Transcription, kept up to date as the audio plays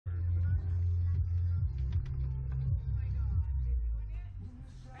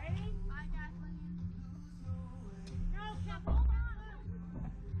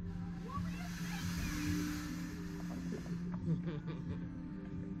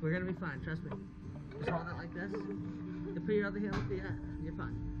We're gonna be fine, trust me. Just hold it like this. You put your other hand up, yeah, you're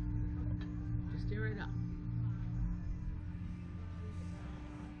fine. Just steer right up.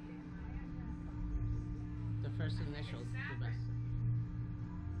 The first initial's the best.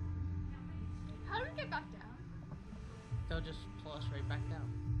 How do we get back down? They'll just pull us right back down.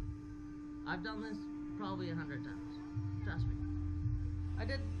 I've done this probably 100 times. Trust me. I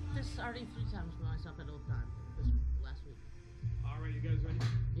did this already 3 times by myself at Old Time this last week. Alright, you guys ready?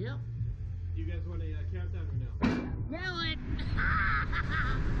 Yep. You guys want a countdown or no? Nail it!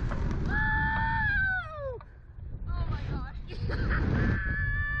 Oh my gosh.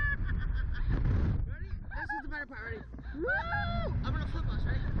 Ready? This is the better part, ready? Woo! I'm gonna flip us,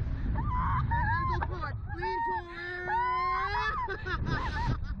 right? And then go forward. Lean forward!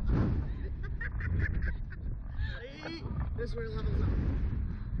 Ready? This is where it levels up.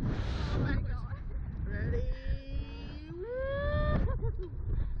 Oh my god. Ready?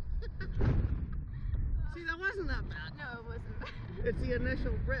 See, that wasn't that bad. No, it wasn't. It's the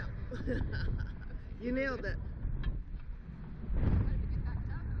initial rip. You nailed it. How do we get back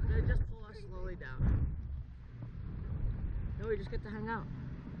down? They just pull us slowly down. No, we just get to hang out.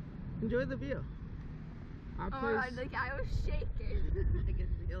 Enjoy the view. Our Oh my place. god, like I was shaking. I can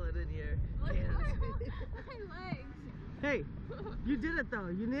feel it in your Like hands. my legs. Hey, you did it though.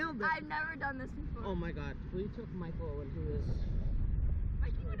 You nailed it. I've never done this before. Oh my god. We took Michael when he was... Why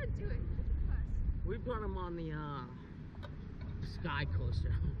can't you want to do it? We brought him on the sky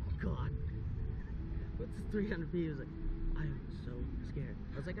coaster. Oh god. With the 300 feet, he was like, I am so scared.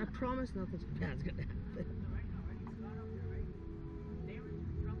 I was like, I promise nothing bad's gonna happen.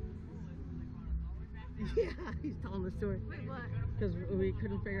 Yeah, he's telling the story. Wait, what? Because we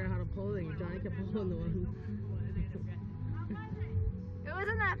couldn't figure out how to pull it. Johnny kept pulling the one. It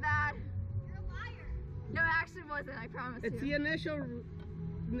wasn't that bad. You're a liar. No, it actually wasn't. I promise It's the you. initial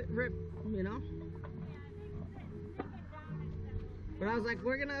rip, you know? But I was like,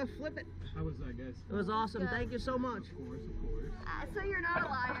 we're gonna flip it. How was that, guys? It was awesome. Good. Thank you so much. Of course, of course. So you're not a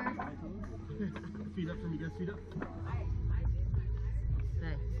liar. Feet up for me, guys, feet up.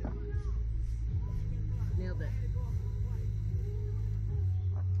 Hey. Nailed it.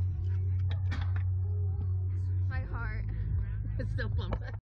 My heart. It's still pumping.